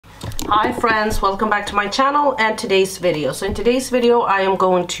Hi friends, welcome back to my channel and today's video. So in today's video I am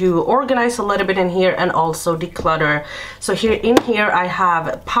going to organize a little bit in here and also declutter. So in here I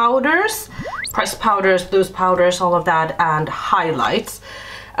have powders, pressed powders, loose powders, all of that, and highlights.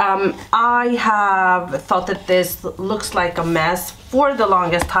 I have thought that this looks like a mess for the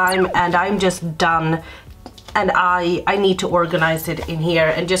longest time and I'm just done, and I need to organize it in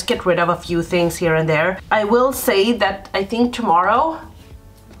here and just get rid of a few things here and there. I will say that I think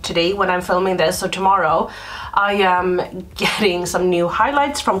today when I'm filming this, so tomorrow, I am getting some new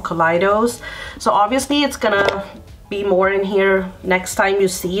highlights from Kaleidos. So obviously it's gonna be more in here next time you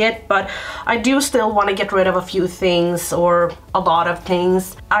see it, but I do still want to get rid of a few things, or a lot of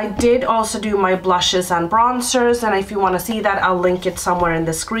things. I did also do my blushes and bronzers, and if you want to see that, I'll link it somewhere in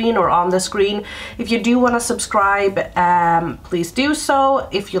the screen or on the screen. If you do want to subscribe, please do so.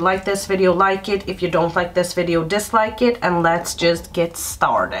 If you like this video, like it. If you don't like this video, dislike it, and let's just get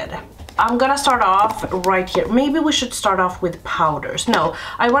started. I'm gonna start off right here. Maybe we should start off with powders. No,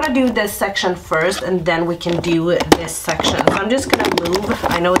 I want to do this section first and then we can do this section. So I'm just gonna move.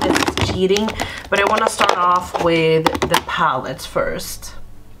 I know this is cheating, but I want to start off with the palettes first.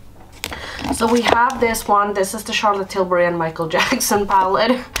 So we have this one. This is the Charlotte Tilbury and Michael Jackson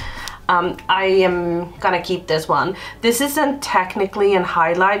palette. I am gonna keep this one. This isn't technically in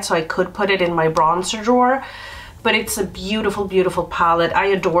highlight, so I could put it in my bronzer drawer. But it's a beautiful, beautiful palette. I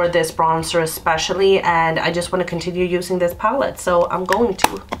adore this bronzer especially, and I just want to continue using this palette, so I'm going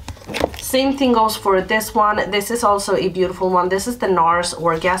to. Same thing goes for this one. This is also a beautiful one. This is the NARS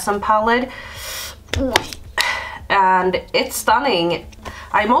Orgasm palette, and it's stunning.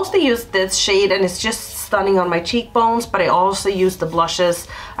 I mostly use this shade, and it's just stunning on my cheekbones, but I also use the blushes.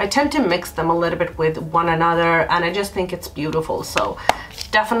 I tend to mix them a little bit with one another, and I just think it's beautiful. So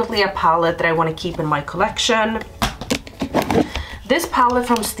definitely a palette that I want to keep in my collection. This palette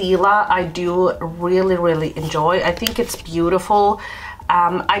from Stila I do really enjoy. I think it's beautiful.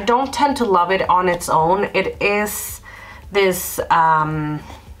 I don't tend to love it on its own. It is this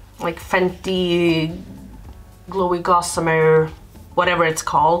like Fenty Glowy Gossamer, whatever it's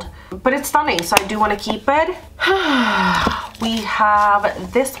called, but it's stunning, so I do want to keep it. We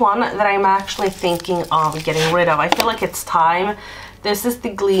have this one that I'm actually thinking of getting rid of. I feel like it's time. This is the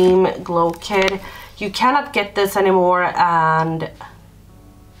Gleam Glow Kit. You cannot get this anymore, and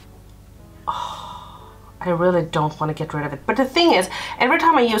I really don't want to get rid of it. But the thing is, every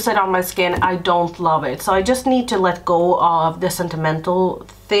time I use it on my skin, I don't love it. So I just need to let go of the sentimental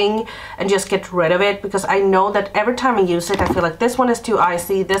thing and just get rid of it, because I know that every time I use it, I feel like this one is too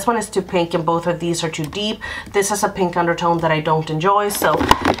icy, this one is too pink, and both of these are too deep. This has a pink undertone that I don't enjoy, so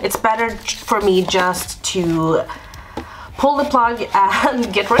it's better for me just to pull the plug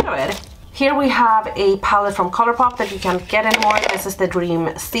and get rid of it. Here we have a palette from Colourpop that you can't get anymore. This is the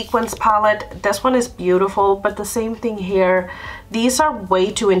Dream Sequence palette. This one is beautiful, but the same thing here. These are way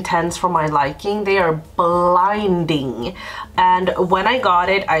too intense for my liking. They are blinding. And when I got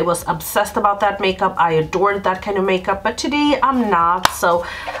it, I was obsessed about that makeup. I adored that kind of makeup, but today I'm not. So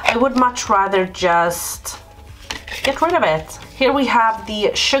I would much rather just get rid of it. Here we have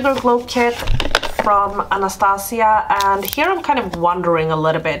the Sugar Glow Kit from Anastasia, and here I'm kind of wondering a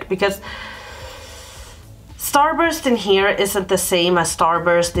little bit, because Starburst in here isn't the same as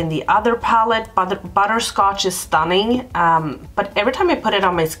Starburst in the other palette. Butterscotch is stunning, but every time I put it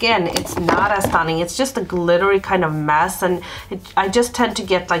on my skin, it's not as stunning. It's just a glittery kind of mess, and I just tend to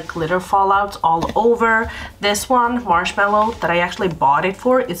get like glitter fallouts all over. This one, Marshmallow, that I actually bought it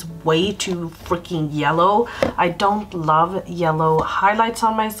for, is way too freaking yellow. I don't love yellow highlights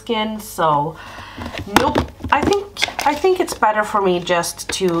on my skin, so nope. I think it's better for me just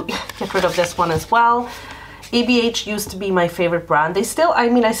to get rid of this one as well. ABH used to be my favorite brand. I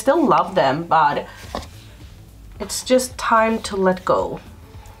still love them, but it's just time to let go.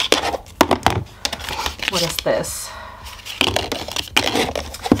 What is this?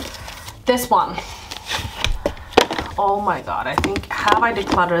 This one. Oh my god, have I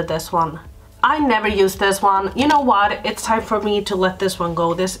decluttered this one? I never used this one. You know what? It's time for me to let this one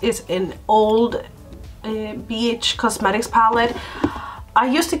go. This is an old BH Cosmetics palette. I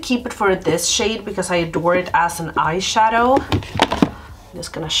used to keep it for this shade because I adore it as an eyeshadow. I'm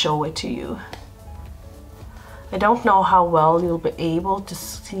just gonna show it to you. I don't know how well you'll be able to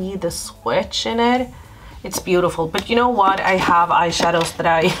see the switch in it. It's beautiful, but you know what? I have eyeshadows that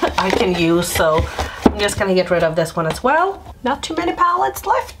I can use, so I'm just gonna get rid of this one as well. Not too many palettes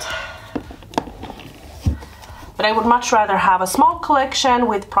left. But I would much rather have a small collection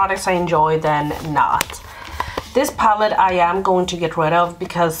with products I enjoy than not. This palette I am going to get rid of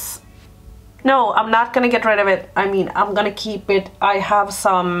because No, I'm not gonna get rid of it. I mean, I'm gonna keep it. I have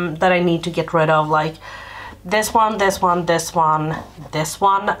some that I need to get rid of, like this one, this one, this one, this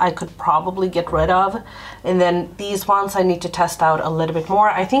one I could probably get rid of. And then these ones I need to test out a little bit more.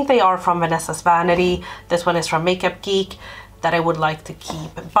 I think they are from Vanessa's Vanity. This one is from Makeup Geek that I would like to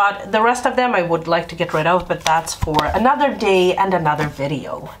keep. But the rest of them I would like to get rid of, but that's for another day and another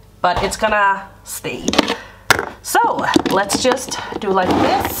video. But it's gonna stay. So let's just do like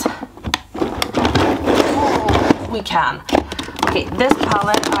this. We can. Okay, this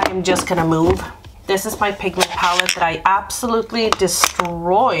palette I am just gonna move. This is my pigment palette that I absolutely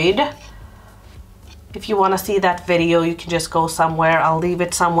destroyed. If you want to see that video, you can just go somewhere. I'll leave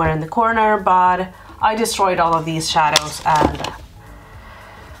it somewhere in the corner, but I destroyed all of these shadows and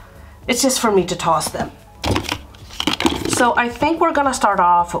it's just for me to toss them. So I think we're gonna start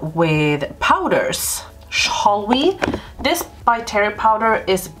off with powders, shall we? This by Terry powder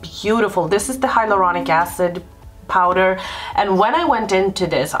is beautiful. This is the hyaluronic acid powder, and when I went into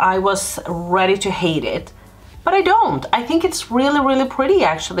this I was ready to hate it, but I don't. I think it's really pretty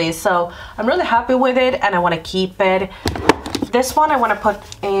actually, so I'm really happy with it and I want to keep it. This one I want to put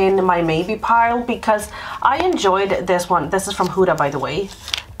in my maybe pile because I enjoyed this one. This is from Huda, by the way.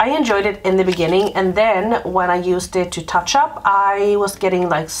 I enjoyed it in the beginning, and then when I used it to touch up I was getting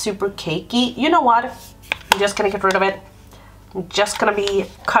like super cakey. You know what, I'm just gonna get rid of it. I'm just gonna be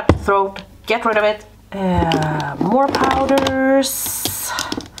cutthroat, get rid of it. More powders.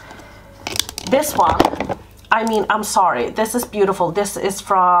 This one, I mean, I'm sorry, this is beautiful. This is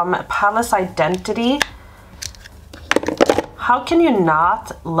from Palace Identity. How can you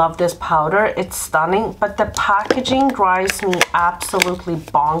not love this powder? It's stunning, but the packaging drives me absolutely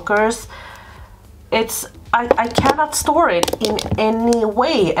bonkers. I cannot store it in any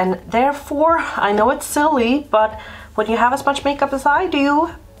way, and therefore I know it's silly, but when you have as much makeup as I do,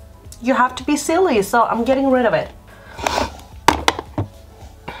 you have to be silly, so I'm getting rid of it.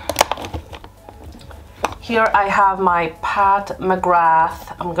 Here I have my Pat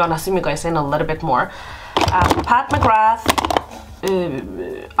McGrath. I'm gonna zoom you guys in a little bit more. Pat McGrath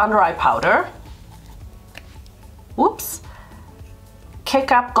under eye powder. Whoops.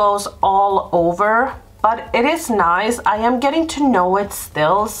 Kick Up goes all over, but it is nice. I am getting to know it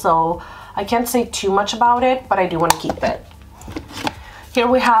still, so I can't say too much about it, but I do want to keep it. Here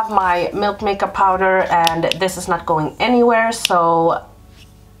we have my Milk Makeup powder, and this is not going anywhere, so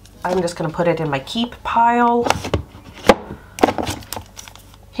I'm just gonna put it in my keep pile.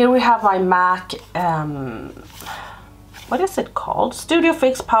 Here we have my MAC, what is it called? Studio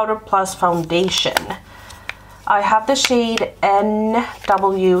Fix Powder Plus Foundation. I have the shade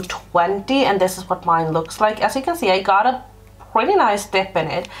NW20, and this is what mine looks like. As you can see, I got a pretty nice dip in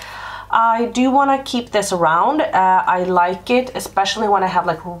it. I do want to keep this around. I like it, especially when I have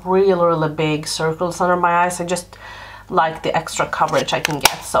like really big circles under my eyes. I just like the extra coverage I can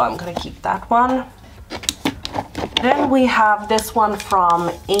get, so I'm gonna keep that one. Then we have this one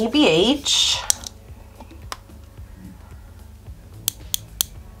from ABH.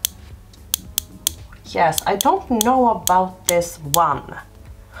 Yes, I don't know about this one.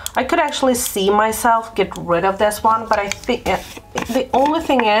 I could actually see myself get rid of this one, but I think the only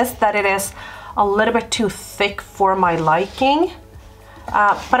thing is that it is a little bit too thick for my liking.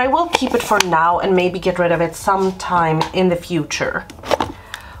 But I will keep it for now and maybe get rid of it sometime in the future.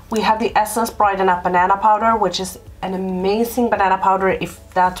 We have the Essence Brighten Up Banana Powder, which is an amazing banana powder if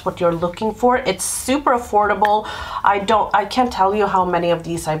that's what you're looking for. It's super affordable. I can't tell you how many of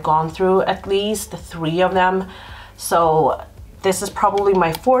these I've gone through, at least 3 of them. So this is probably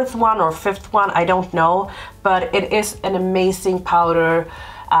my 4th one or 5th one, I don't know, but it is an amazing powder.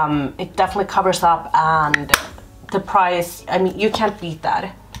 It definitely covers up, and the price, I mean, you can't beat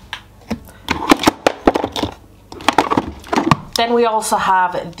that. Then we also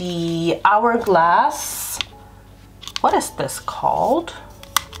have the Hourglass, what is this called?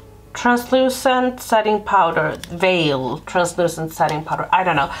 Translucent setting powder, Veil translucent setting powder. I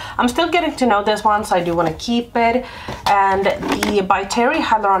don't know. I'm still getting to know this one, so I do want to keep it. And the by Terry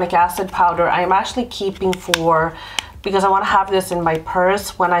hyaluronic acid powder, I am actually keeping for, because I want to have this in my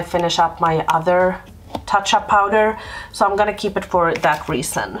purse when I finish up my other touch-up powder. So I'm gonna keep it for that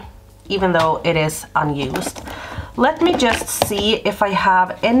reason, even though it is unused. Let me just see if I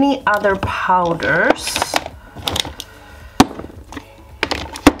have any other powders.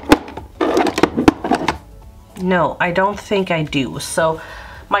 No, I don't think I do. So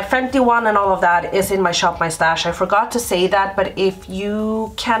my Fenty one and all of that is in my Shop My Stash. I forgot to say that, but if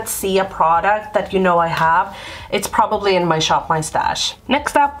you can't see a product that you know I have, it's probably in my Shop My Stash.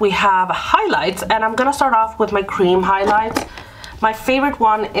 Next up we have highlights, and I'm gonna start off with my cream highlights. My favorite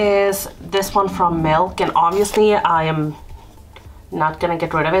one is this one from Milk, and obviously I am not gonna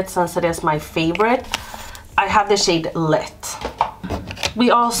get rid of it since it is my favorite. I have the shade Lit.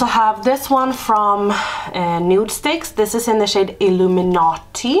 We also have this one from Nude Sticks. This is in the shade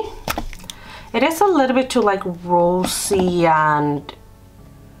Illuminati. It is a little bit too like rosy, and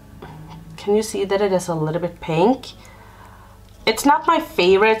can you see that it is a little bit pink? It's not my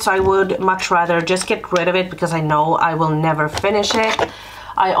favorite, so I would much rather just get rid of it because I know I will never finish it.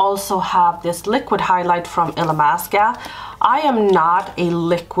 I also have this liquid highlight from Illamasqua. I am not a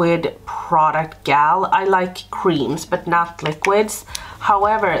liquid product gal. I like creams, but not liquids.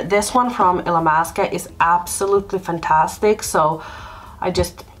 However, this one from Illamasqua is absolutely fantastic, so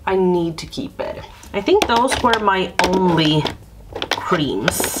I need to keep it. I think those were my only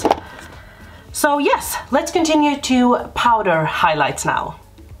creams. So yes, let's continue to powder highlights now.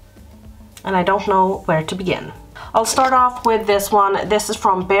 And I don't know where to begin. I'll start off with this one. This is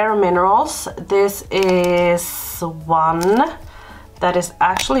from Bare Minerals. This is one that is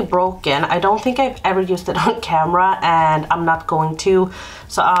actually broken. I don't think I've ever used it on camera, and I'm not going to.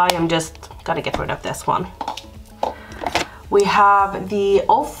 So I am just gonna get rid of this one. We have the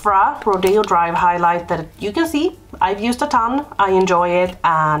Ofra Rodeo Drive highlight that you can see I've used a ton. I enjoy it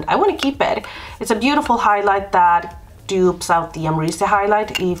and I want to keep it. It's a beautiful highlight that dupes out the Amrezy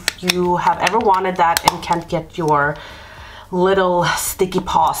highlight if you have ever wanted that and can't get your little sticky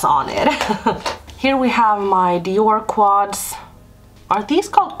paws on it. Here we have my Dior quads. Are these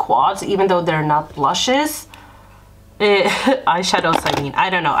called quads even though they're not blushes? Eyeshadows, I mean, I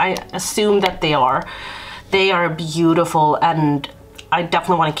don't know. I assume that they are. They are beautiful and I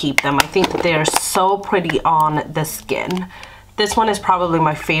definitely want to keep them. I think that they are so pretty on the skin. This one is probably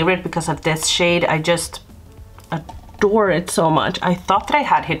my favorite because of this shade. I just adore it so much. I thought that I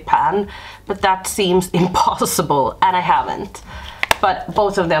had hit pan, but that seems impossible and I haven't. But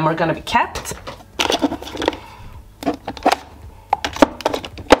both of them are gonna be kept.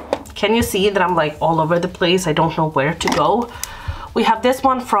 Can you see that I'm like all over the place? I don't know where to go. We have this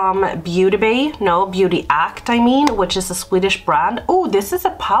one from Beauty Act, I mean, which is a Swedish brand. Oh, this is a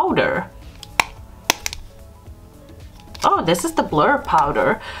powder. Oh, this is the blur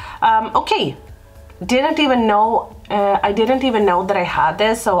powder. Okay, didn't even know, I didn't even know that I had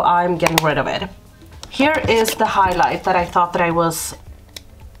this, so I'm getting rid of it. Here is the highlight that I thought that I was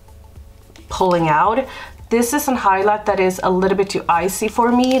pulling out. This is a highlight that is a little bit too icy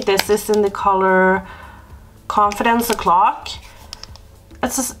for me. This is in the color Confidence O'Clock.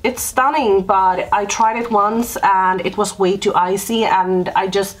 It's stunning, but I tried it once and it was way too icy and I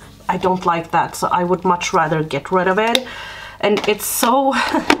don't like that, so I would much rather get rid of it. And it's so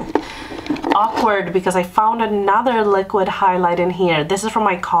awkward because I found another liquid highlight in here. This is from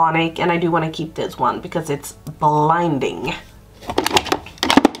Iconic and I do want to keep this one because it's blinding.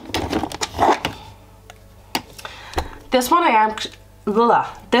 This one I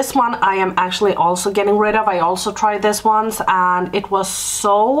am actually also getting rid of. I also tried this once and it was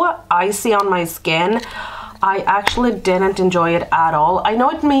so icy on my skin. I actually didn't enjoy it at all. I know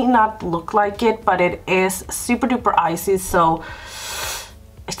it may not look like it, but it is super duper icy, so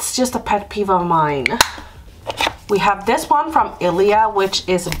it's just a pet peeve of mine. We have this one from Ilia, which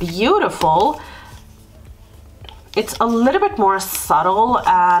is beautiful. It's a little bit more subtle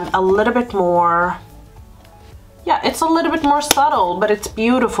and a little bit more, yeah, it's a little bit more subtle, but it's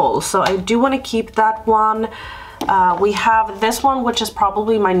beautiful. So I do want to keep that one. We have this one, which is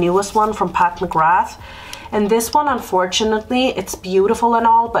probably my newest one from Pat McGrath. And this one, unfortunately, it's beautiful and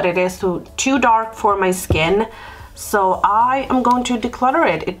all, but it is too dark for my skin. So I am going to declutter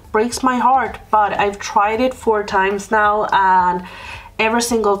it. It breaks my heart, but I've tried it 4 times now and every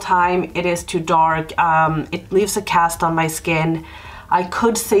single time it is too dark. It leaves a cast on my skin. I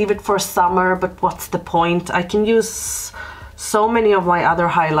could save it for summer, but what's the point? I can use so many of my other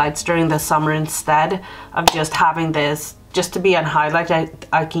highlights during the summer instead of just having this just to be a highlight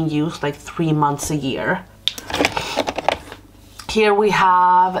I can use like 3 months a year. Here we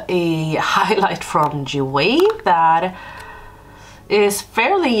have a highlight from Jouer that is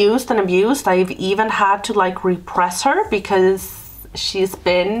fairly used and abused. I've even had to like repress her because she's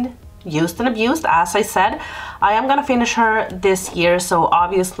been used and abused. As I said, I am gonna finish her this year, so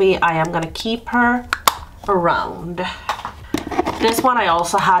obviously I am gonna keep her around. This one I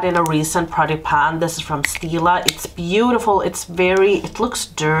also had in a recent project pan. This is from Stila. It's beautiful. It looks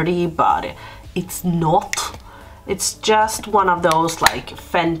dirty, but it's not. It's just one of those like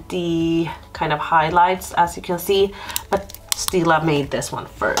Fenty kind of highlights, as you can see, but Stila made this one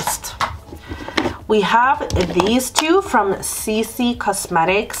first. We have these two from CC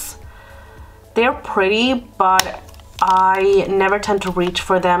Cosmetics. They're pretty, but I never tend to reach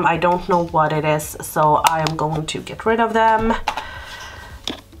for them. I don't know what it is, so I am going to get rid of them.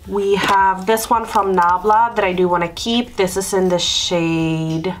 We have this one from Nabla that I do want to keep. This is in the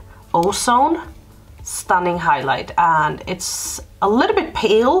shade Ozone. Stunning highlight, and it's a little bit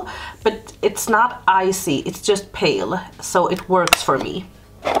pale, but it's not icy, it's just pale, so it works for me.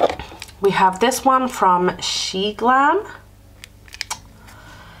 We have this one from She Glam.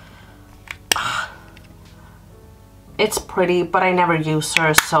 It's pretty, but I never use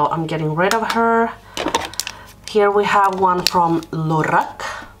her, so I'm getting rid of her. Here we have one from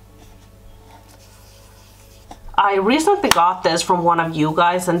Lorac. I recently got this from one of you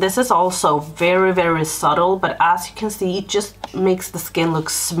guys, and this is also very, very subtle, but as you can see, it just makes the skin look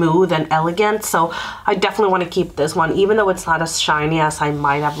smooth and elegant, so I definitely want to keep this one, even though it's not as shiny as I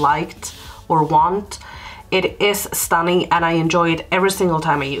might have liked or want. It is stunning, and I enjoy it every single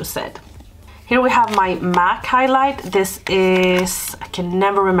time I use it. Here we have my MAC highlight. This is, I can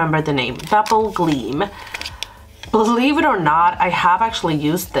never remember the name, Double Gleam. Believe it or not, I have actually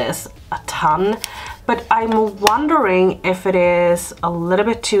used this a ton, but I'm wondering if it is a little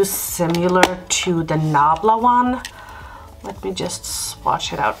bit too similar to the Nabla one. Let me just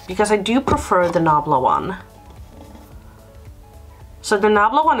swatch it out, because I do prefer the Nabla one. So the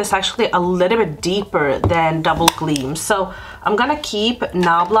Nabla one is actually a little bit deeper than Double Gleam. So I'm gonna keep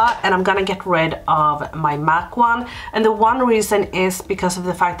Nabla and I'm gonna get rid of my MAC one. And the one reason is because of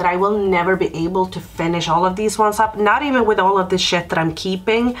the fact that I will never be able to finish all of these ones up. Not even with all of the shit that I'm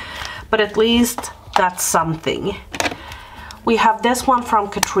keeping, but at least that's something. We have this one from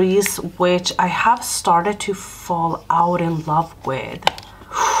Catrice, which I have started to fall out in love with.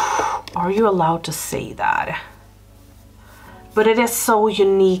 Are you allowed to say that? But it is so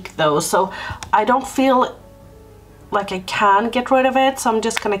unique though, so I don't feel like I can get rid of it, so I'm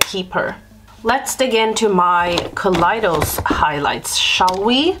just gonna keep her. Let's dig into my Kaleidos highlights, shall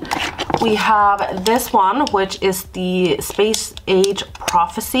we? We have this one, which is the Space Age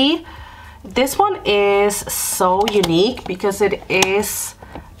Prophecy. This one is so unique because it is,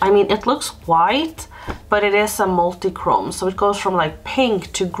 I mean, it looks white, but it is a multi-chrome. So it goes from like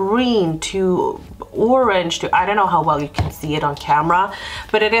pink to green to orange to, I don't know how well you can see it on camera,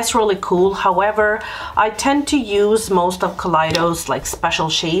 but it is really cool. However, I tend to use most of Kaleidos like special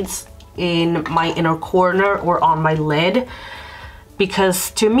shades in my inner corner or on my lid,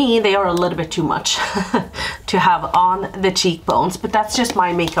 because to me they are a little bit too much to have on the cheekbones, but that's just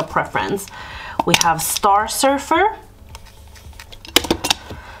my makeup preference. We have Star Surfer,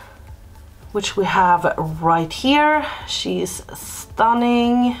 which we have right here. She's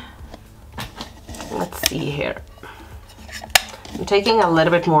stunning. Let's see here. I'm taking a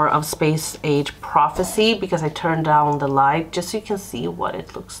little bit more of Space Age Prophecy because I turned down the light just so you can see what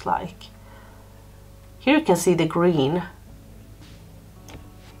it looks like. Here you can see the green.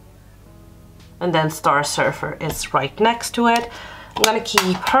 And then Star Surfer is right next to it. I'm gonna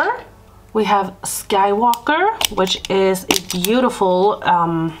keep her. We have Skywalker, which is a beautiful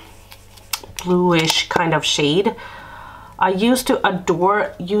bluish kind of shade. I used to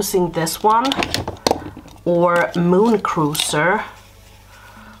adore using this one or Moon Cruiser,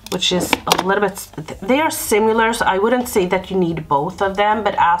 which is a little bit, they are similar, so I wouldn't say that you need both of them,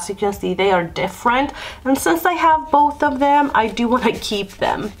 but as you can see, they are different. And since I have both of them, I do want to keep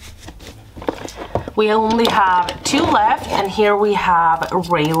them. We only have 2 left, and here we have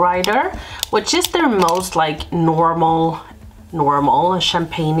Ray Rider, which is their most like normal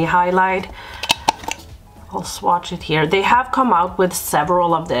champagne highlight. I'll swatch it here. They have come out with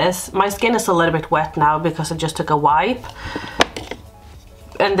several of this. My skin is a little bit wet now because I just took a wipe.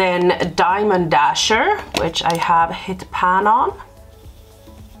 And then Diamond Dasher, which I have hit pan on.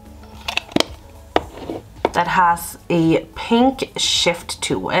 That has a pink shift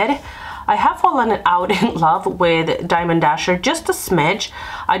to it. I have fallen out in love with Diamond Dasher just a smidge.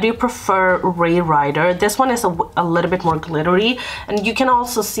 I do prefer Ray Rider. This one is a little bit more glittery, and you can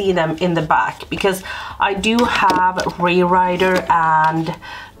also see them in the back because I do have Ray Rider and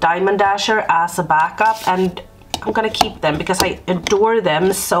Diamond Dasher as a backup, and I'm gonna keep them because I adore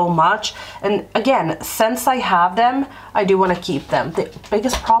them so much. And again, since I have them, I do want to keep them. The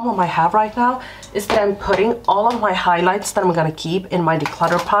biggest problem I have right now is that I'm putting all of my highlights that I'm gonna keep in my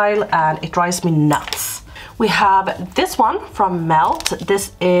declutter pile, and it drives me nuts. We have this one from Melt.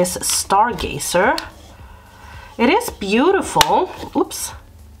 This is Stargazer. It is beautiful. Oops.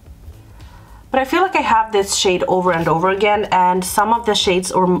 But I feel like I have this shade over and over again, and some of the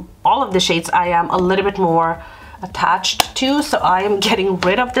shades, or all of the shades, I am a little bit more attached to, so I am getting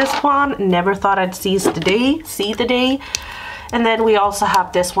rid of this one. Never thought I'd see the day. And then we also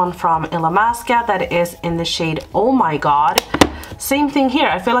have this one from Mascara that is in the shade Oh My God. Same thing here.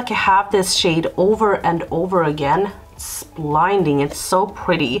 I feel like I have this shade over and over again. It's blinding. It's so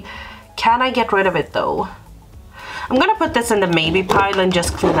pretty. Can I get rid of it though? I'm gonna put this in the maybe pile and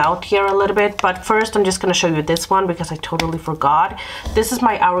just clean out here a little bit, but first I'm just gonna show you this one because I totally forgot. This is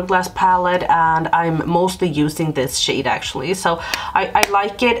my Hourglass palette and I'm mostly using this shade actually. So I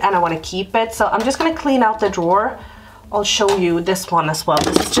like it and I want to keep it. So I'm just gonna clean out the drawer. I'll show you this one as well.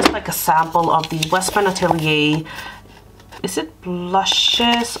 This is just like a sample of the Westman Atelier. Is it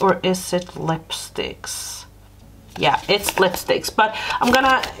blushes or is it lipsticks? Yeah, it's lipsticks, but I'm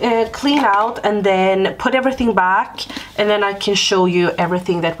gonna clean out and then put everything back, and then I can show you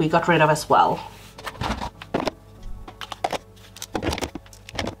everything that we got rid of as well.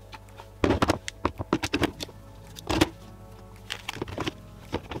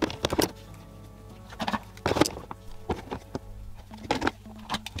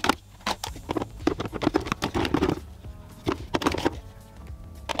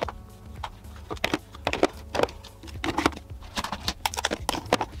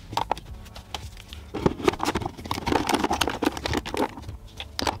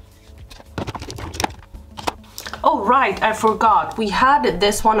 Oh right, I forgot. We had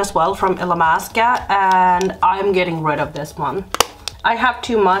this one as well from Mascara and I'm getting rid of this one. I have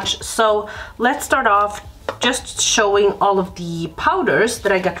too much, so let's start off just showing all of the powders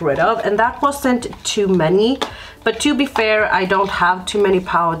that I got rid of, and that wasn't too many, but to be fair, I don't have too many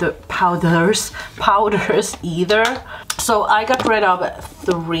powders either. So I got rid of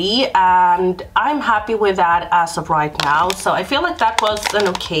 3 and I'm happy with that as of right now. So I feel like that was an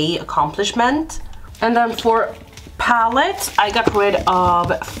okay accomplishment. And then for palettes, I got rid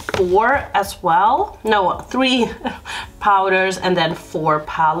of 4 as well. No, 3 powders and then 4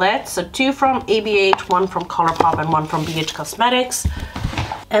 palettes. So 2 from ABH, 1 from Colourpop and 1 from BH Cosmetics.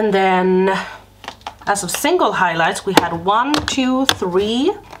 And then as of single highlights, we had 1, 2,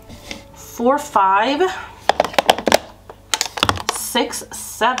 3, 4, 5, 6,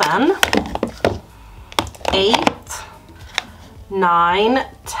 7, 8, 9,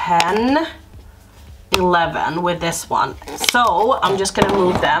 10, 11 with this one. So I'm just gonna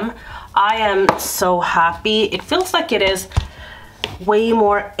move them. I am so happy. It feels like it is way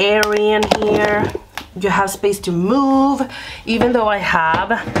more airy in here. You have space to move, even though I have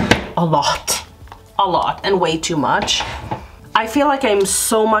a lot and way too much. I feel like I'm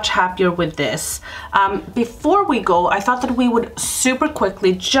so much happier with this. Before we go, I thought that we would super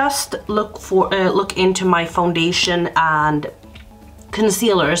quickly just look into my foundation and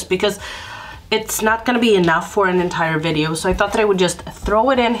concealers, because it's not gonna be enough for an entire video, so I thought that I would just throw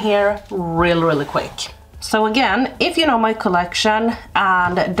it in here really quick. So again, if you know my collection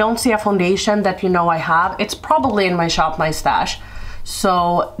and don't see a foundation that you know I have, it's probably in my shop, my stash.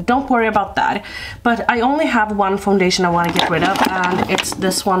 So don't worry about that. But I only have one foundation I want to get rid of, and it's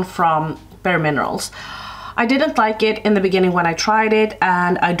this one from Bare Minerals. I didn't like it in the beginning when I tried it,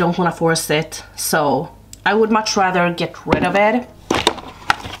 and I don't want to force it, so I would much rather get rid of it.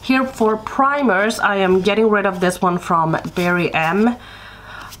 Here for primers, I am getting rid of this one from Berry M.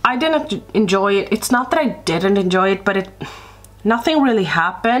 I didn't enjoy it. It's not that I didn't enjoy it, but nothing really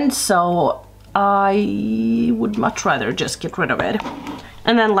happened, so I would much rather just get rid of it.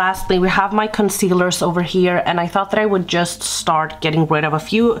 And then lastly, we have my concealers over here, and I thought that I would just start getting rid of a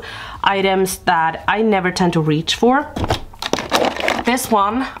few items that I never tend to reach for. This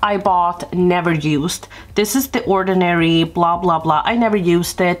one I bought, never used. This is the Ordinary blah blah blah. I never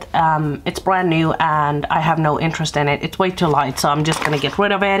used it. It's brand new and I have no interest in it. It's way too light, so I'm just gonna get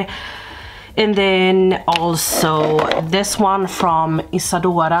rid of it. And then also this one from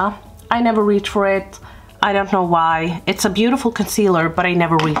Isadora. I never reach for it. I don't know why. It's a beautiful concealer, but I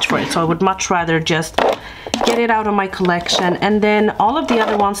never reach for it, so I would much rather just get it out of my collection. And then all of the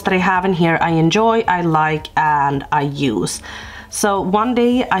other ones that I have in here, I enjoy, I like, and I use. So one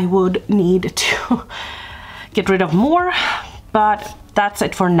day I would need to get rid of more, but that's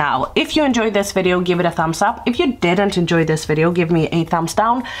it for now. If you enjoyed this video, give it a thumbs up. If you didn't enjoy this video, give me a thumbs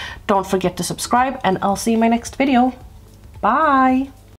down. Don't forget to subscribe, and I'll see you in my next video. Bye!